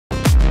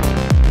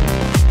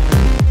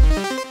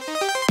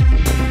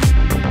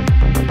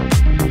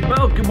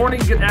morning,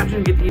 good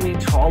afternoon, good evening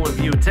to all of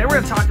you. Today we're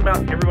going to talk about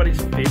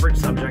everybody's favorite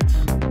subject.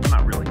 Well,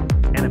 not really.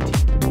 NFT.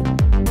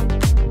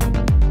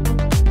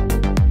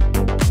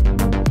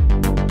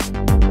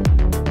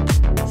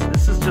 So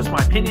this is just my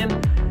opinion,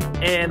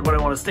 and what I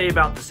want to say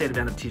about the state of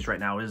NFTs right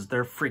now is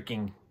they're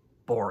freaking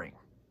boring.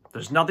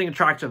 There's nothing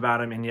attractive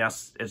about them, and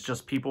yes, it's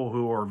just people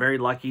who are very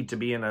lucky to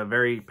be in a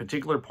very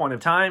particular point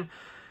of time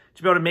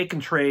to be able to make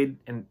and trade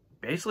and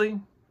basically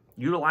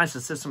utilize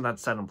the system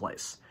that's set in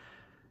place.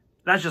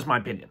 That's just my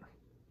opinion.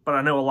 But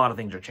I know a lot of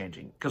things are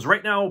changing. Because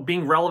right now,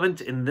 being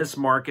relevant in this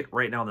market,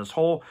 right now, this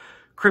whole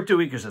crypto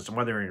ecosystem,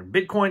 whether you're in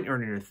Bitcoin or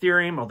in your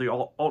Ethereum or the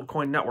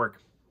altcoin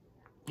network,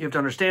 you have to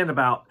understand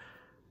about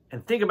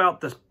and think about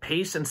the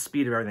pace and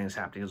speed of everything that's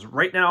happening. Because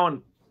right now,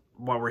 and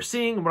what we're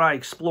seeing, what I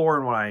explore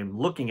and what I'm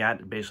looking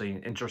at,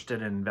 basically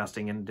interested in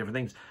investing in different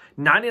things,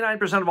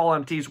 99% of all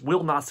NFTs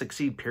will not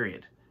succeed,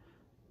 period.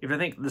 If you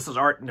think this is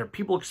art and there are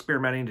people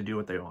experimenting to do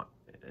what they want.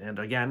 And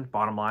again,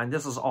 bottom line,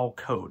 this is all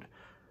code.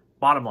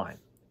 Bottom line.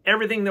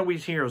 Everything that we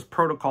see here is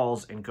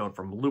protocols and code,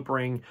 from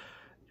Loopring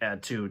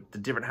to the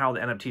different how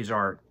the NFTs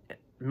are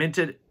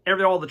minted,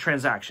 all the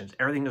transactions,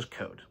 everything is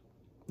code.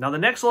 Now the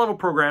next level of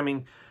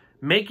programming,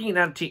 making an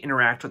NFT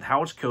interact with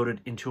how it's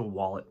coded into a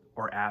wallet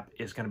or app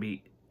is going to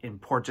be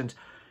important.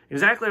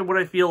 Exactly what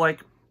I feel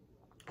like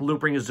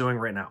Loopring is doing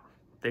right now.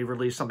 They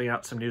released some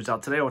news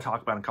out today. We'll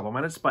talk about in a couple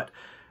minutes, but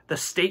the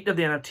state of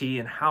the NFT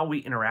and how we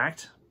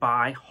interact,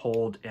 buy,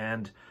 hold,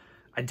 and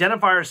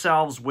identify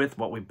ourselves with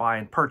what we buy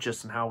and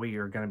purchase and how we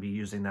are going to be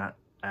using that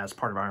as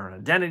part of our own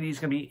identity is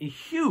going to be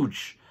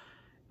huge.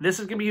 This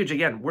is going to be huge.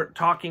 Again, we're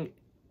talking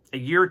a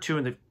year or two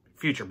in the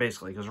future,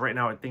 basically, because right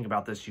now I think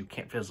about this, you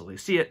can't physically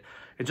see it.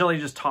 It's only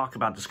just talk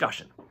about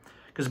discussion.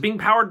 Because being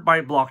powered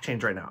by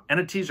blockchains right now,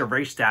 NFTs are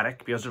very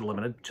static because they're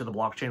limited to the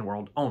blockchain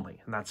world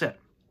only, and that's it.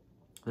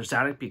 They're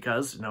static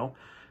because,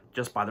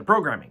 just by the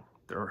programming.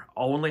 They're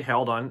only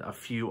held on a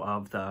few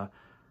of the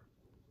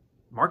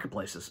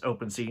marketplaces,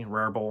 OpenSea,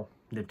 Rarible,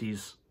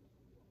 NFT'S,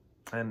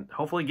 and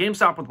hopefully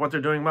GameStop with what they're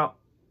doing about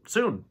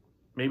soon,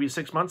 maybe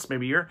 6 months,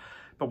 maybe a year.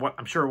 But what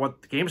I'm sure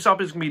what GameStop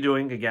is going to be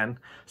doing, again,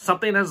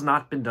 something that has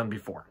not been done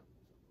before.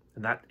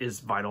 And that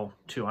is vital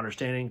to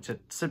understanding, to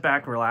sit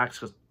back and relax,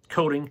 because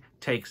coding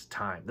takes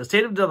time. The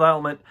state of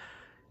development,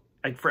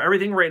 for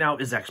everything right now,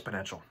 is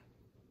exponential.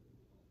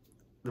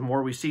 The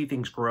more we see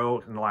things grow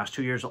in the last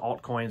 2 years,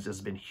 altcoins has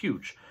been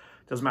huge.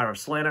 Doesn't matter if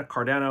Solana,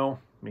 Cardano,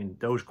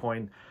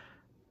 Dogecoin,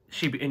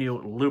 Shiba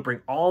Inu,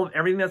 Loopring,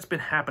 everything that's been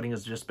happening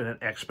has just been an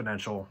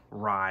exponential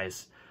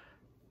rise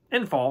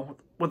and fall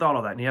with all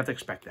of that, and you have to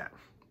expect that.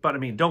 But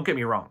don't get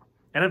me wrong,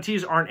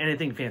 NFTs aren't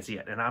anything fancy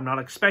yet, and I'm not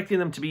expecting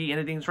them to be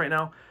anything right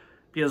now,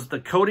 because the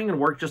coding and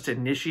work just to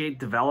initiate,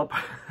 develop,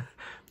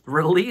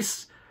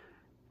 release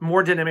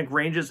more dynamic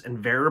ranges and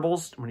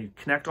variables when you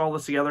connect all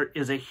this together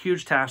is a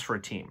huge task for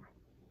a team.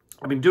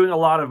 I've been doing a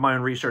lot of my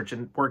own research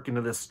and work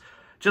into this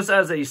just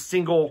as a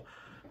single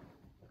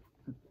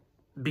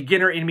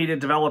beginner, intermediate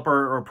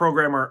developer or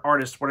programmer,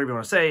 artist, whatever you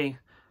want to say.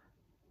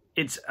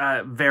 It's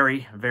a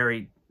very,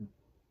 very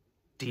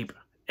deep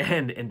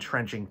and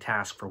entrenching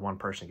task for one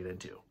person to get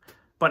into,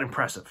 but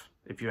impressive.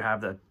 If you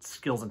have the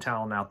skills and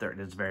talent out there, it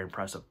is very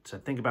impressive to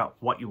think about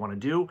what you want to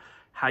do,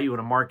 how you want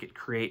to market,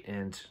 create,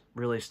 and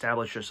really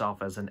establish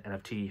yourself as an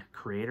NFT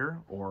creator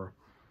or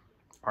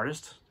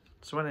artist.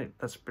 So anyway,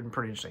 that's been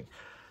pretty interesting.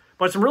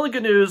 But some really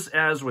good news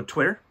as with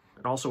Twitter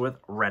and also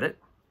with Reddit.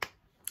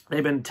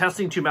 They've been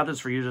testing two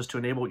methods for users to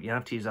enable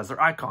NFTs as their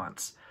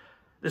icons.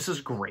 This is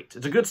great.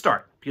 It's a good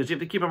start because you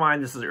have to keep in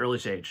mind this is the early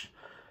stage.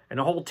 And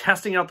the whole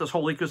testing out this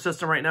whole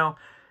ecosystem right now,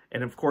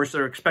 and of course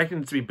they're expecting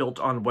it to be built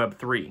on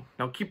Web3.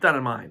 Now keep that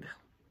in mind.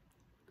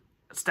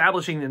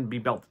 Establishing and be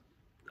built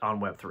on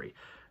Web3.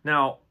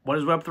 Now, what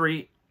is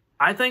Web3?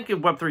 I think of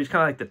Web3 is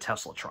kind of like the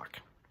Tesla truck.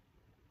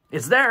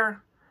 It's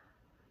there,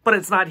 but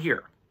it's not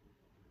here.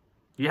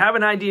 You have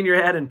an idea in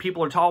your head and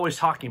people are always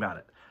talking about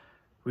it.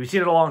 We've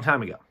seen it a long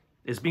time ago.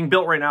 It's being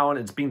built right now and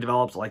it's being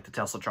developed like the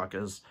Tesla truck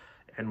is.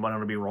 And when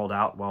it'll be rolled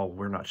out, well,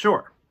 we're not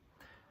sure.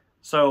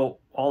 So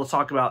all the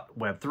talk about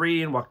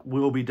Web3 and what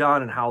will be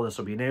done and how this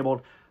will be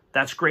enabled,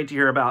 that's great to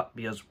hear about,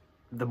 because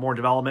the more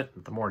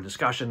development, the more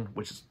discussion,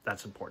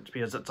 that's important,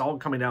 because it's all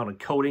coming down to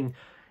coding,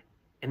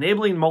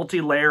 enabling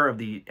multi-layer of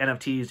the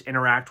NFTs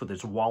interact with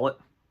its wallet,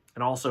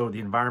 and also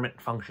the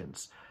environment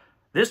functions.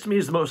 This to me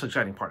is the most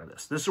exciting part of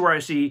this. This is where I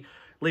see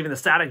leaving the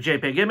static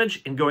JPEG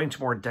image and going to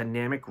more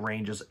dynamic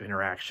ranges of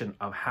interaction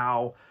of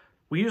how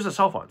we use the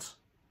cell phones,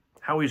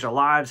 how we use our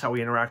lives, how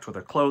we interact with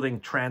our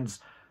clothing, trends,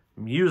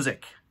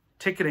 music,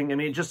 ticketing.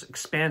 It just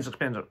expands.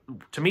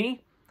 To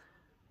me,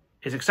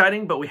 it's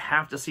exciting, but we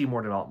have to see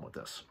more development with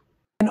this.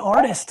 An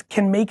artist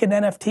can make an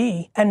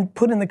NFT and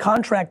put in the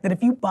contract that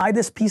if you buy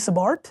this piece of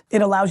art,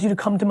 it allows you to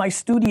come to my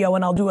studio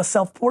and I'll do a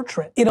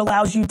self-portrait. It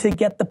allows you to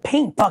get the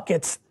paint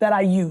buckets that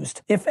I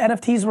used. If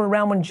NFTs were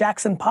around when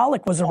Jackson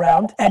Pollock was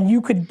around, and you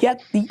could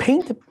get the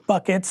paint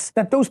buckets,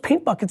 that those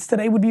paint buckets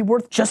today would be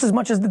worth just as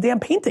much as the damn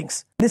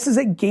paintings. This is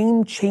a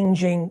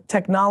game-changing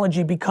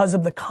technology because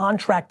of the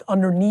contract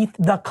underneath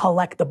the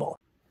collectible.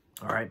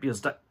 All right,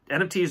 because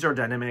NFTs are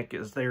dynamic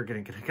as they're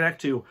going to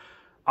connect to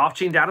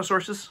off-chain data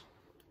sources,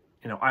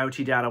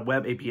 IoT data,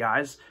 web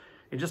APIs,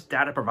 and just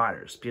data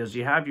providers, because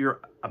you have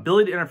your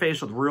ability to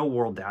interface with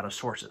real-world data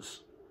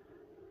sources.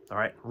 All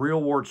right,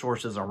 real-world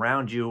sources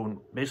around you, and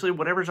basically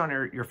whatever's on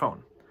your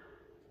phone.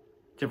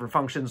 Different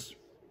functions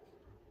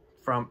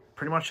from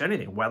pretty much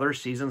anything, weather,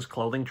 seasons,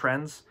 clothing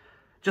trends,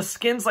 just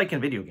skins like in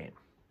a video game.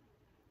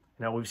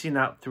 We've seen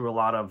that through a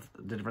lot of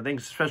the different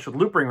things, especially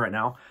with Loopring right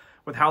now,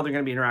 with how they're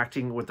going to be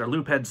interacting with their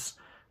Loopheads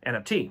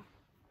NFT.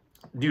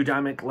 New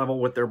dynamic level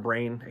with their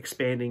brain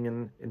expanding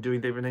and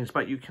doing different things,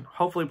 but you can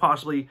hopefully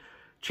possibly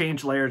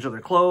change layers of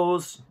their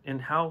clothes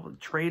and how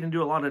trade and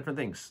do a lot of different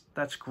things.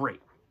 That's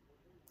great.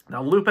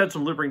 Now, Loopheads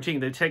and Loopring team,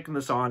 they've taken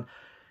this on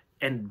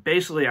and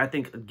basically, I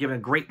think, given a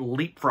great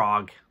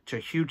leapfrog to a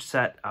huge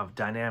set of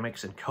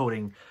dynamics and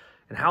coding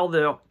and how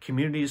the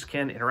communities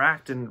can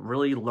interact and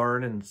really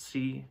learn and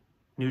see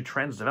new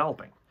trends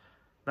developing.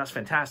 That's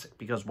fantastic,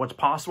 because what's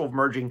possible of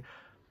merging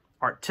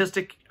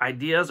artistic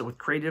ideas with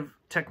creative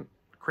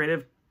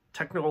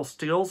technical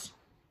skills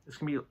is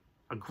going to be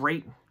a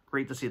great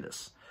to see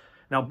this.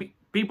 Now,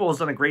 Beeple has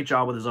done a great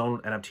job with his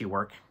own NFT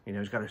work.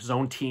 He's got his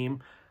own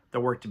team that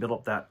worked to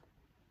build up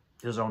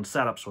his own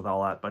setups with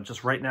all that. But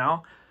just right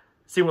now,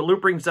 seeing what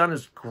Loopring's done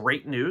is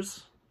great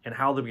news, and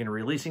how they're going to be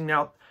releasing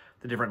now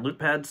the different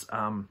Loopheads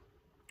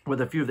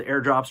with a few of the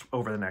airdrops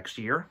over the next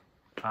year.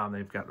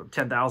 They've got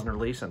 10,000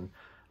 release, and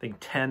I think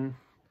 10,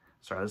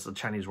 sorry, this is a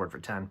Chinese word for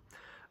 10,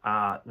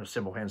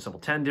 symbol,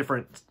 10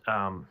 different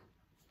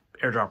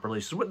airdrop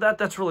releases.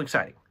 That's really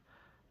exciting.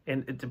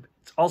 And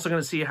it's also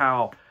going to see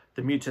how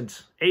the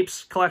Mutant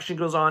Apes collection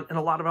goes on, and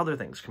a lot of other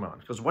things come on.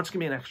 Because what's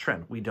going to be the next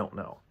trend? We don't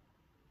know.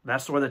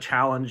 That's where the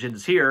challenge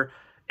is here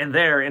and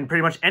there and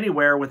pretty much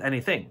anywhere with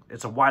anything.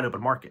 It's a wide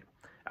open market.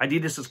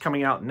 Adidas is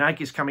coming out.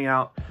 Nike's coming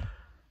out.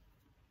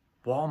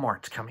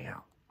 Walmart's coming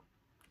out.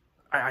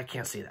 I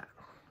can't see that.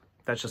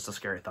 That's just a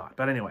scary thought.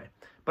 But anyway,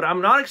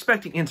 I'm not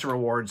expecting instant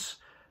rewards,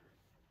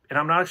 and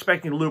I'm not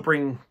expecting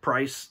Loopring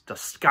price to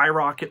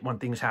skyrocket when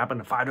things happen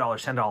to $5,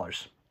 $10.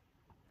 You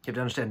have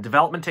to understand,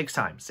 development takes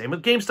time. Same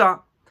with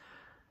GameStop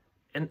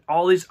and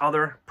all these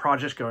other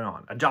projects going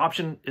on.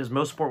 Adoption is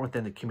most important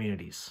within the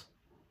communities.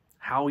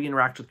 How we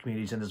interact with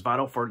communities, and it's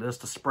vital for this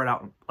to spread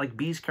out like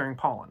bees carrying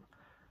pollen.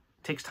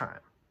 It takes time.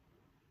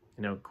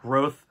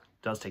 Growth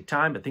does take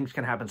time, but things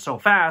can happen so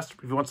fast.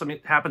 If you want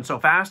something to happen so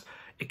fast,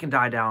 it can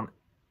die down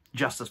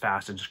just as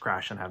fast and just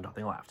crash and have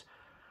nothing left.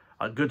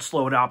 A good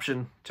slow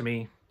adoption, to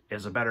me,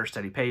 is a better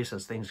steady pace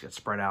as things get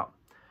spread out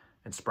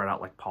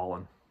like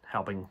pollen,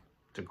 helping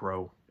to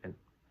grow and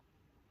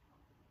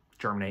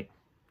germinate,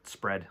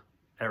 spread,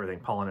 everything,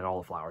 pollinate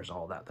all the flowers,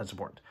 all of that. That's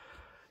important.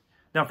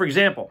 Now, for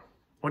example,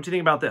 what do you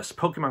think about this?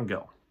 Pokemon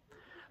Go.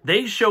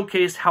 They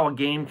showcased how a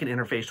game can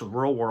interface with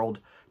real world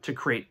to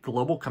create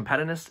global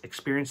competitiveness,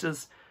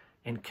 experiences,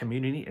 and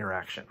community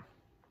interaction.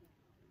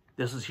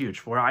 This is huge.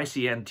 Where I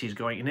see NFTs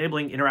going,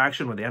 enabling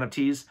interaction with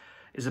NFTs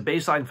is a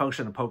baseline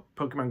function of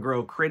Pokemon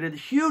Go created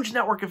huge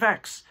network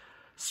effects,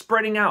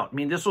 spreading out. I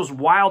mean, this was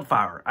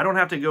wildfire. I don't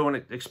have to go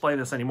and explain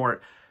this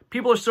anymore.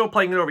 People are still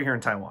playing it over here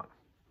in Taiwan.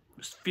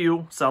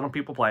 There's seldom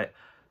people play it,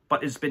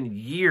 but it's been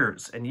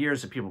years and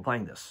years of people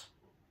playing this.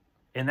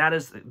 And that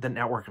is the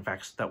network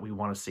effects that we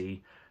want to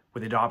see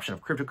with the adoption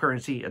of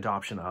cryptocurrency,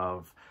 adoption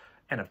of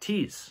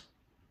NFTs,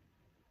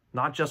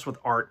 not just with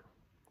art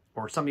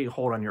or something you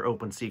hold on your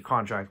OpenSea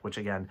contract, which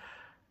again,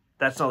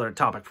 that's another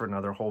topic for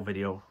another whole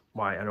video,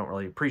 why I don't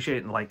really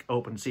appreciate and like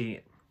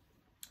OpenSea,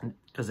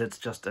 because it's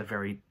just a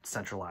very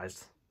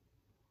centralized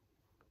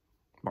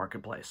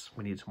marketplace.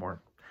 We need some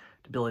more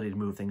ability to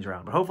move things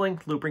around. But hopefully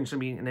Loopring's going to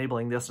be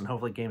enabling this, and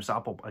hopefully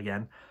GameStop will,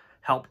 again,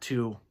 help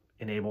to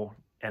enable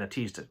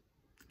NFTs to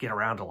get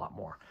around a lot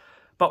more.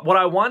 But what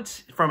I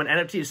want from an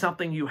NFT is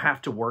something you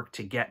have to work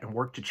to get and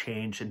work to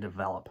change and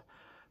develop.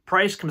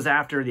 Price comes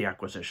after the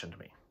acquisition to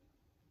me.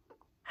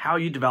 How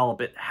you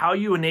develop it, how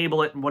you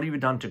enable it, and what have you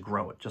done to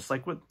grow it. Just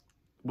like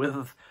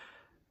with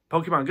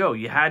Pokemon Go,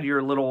 you had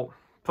your little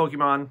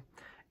Pokemon,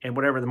 and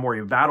whatever, the more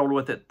you battled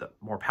with it, the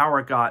more power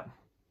it got,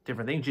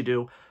 different things you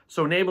do.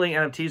 So enabling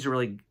NFTs to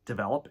really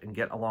develop and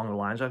get along the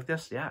lines like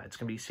this, yeah, it's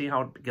going to be, see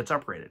how it gets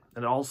upgraded.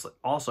 And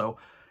also,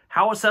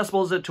 how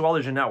accessible is it to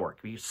others in your network?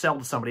 If you sell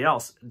to somebody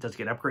else, does it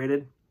get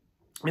upgraded?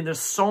 I mean, there's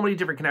so many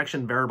different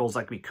connection variables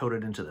that can be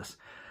coded into this.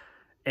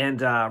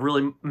 And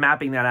really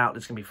mapping that out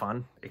is going to be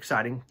fun,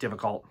 exciting,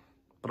 difficult,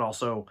 but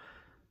also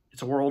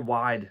it's a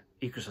worldwide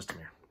ecosystem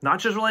here. Not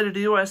just related to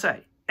the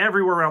USA,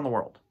 everywhere around the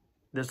world.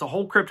 The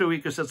whole crypto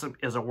ecosystem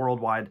is a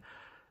worldwide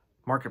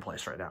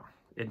marketplace right now.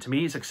 And to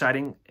me, it's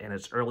exciting, and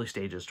it's early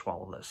stages to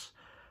all of this.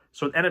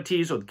 So with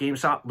NFTs, with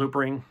GameStop,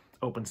 Loopring,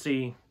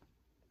 OpenSea,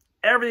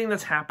 everything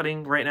that's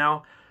happening right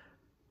now,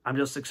 I'm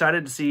just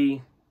excited to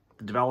see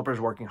the developers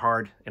working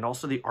hard, and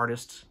also the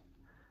artists,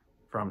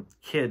 from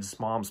kids,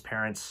 moms,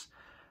 parents,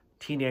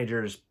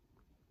 teenagers,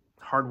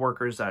 hard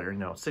workers that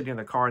are, sitting in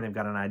the car and they've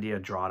got an idea,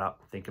 draw it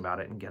up, think about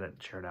it, and get it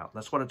shared out.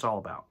 That's what it's all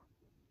about,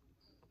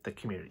 the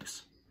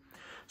communities.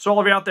 So all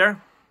of you out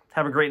there,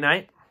 have a great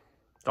night.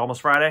 It's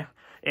almost Friday.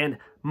 And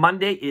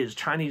Monday is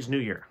Chinese New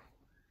Year.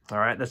 All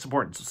right, that's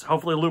important. So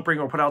hopefully Loopring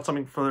will put out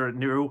something for their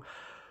new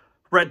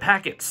red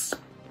packets.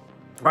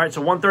 All right,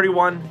 so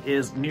 131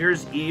 is New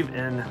Year's Eve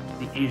in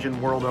the Asian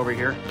world over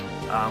here.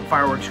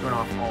 Fireworks going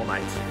off all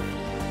night.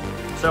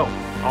 So,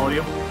 all of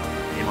you,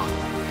 game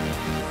on.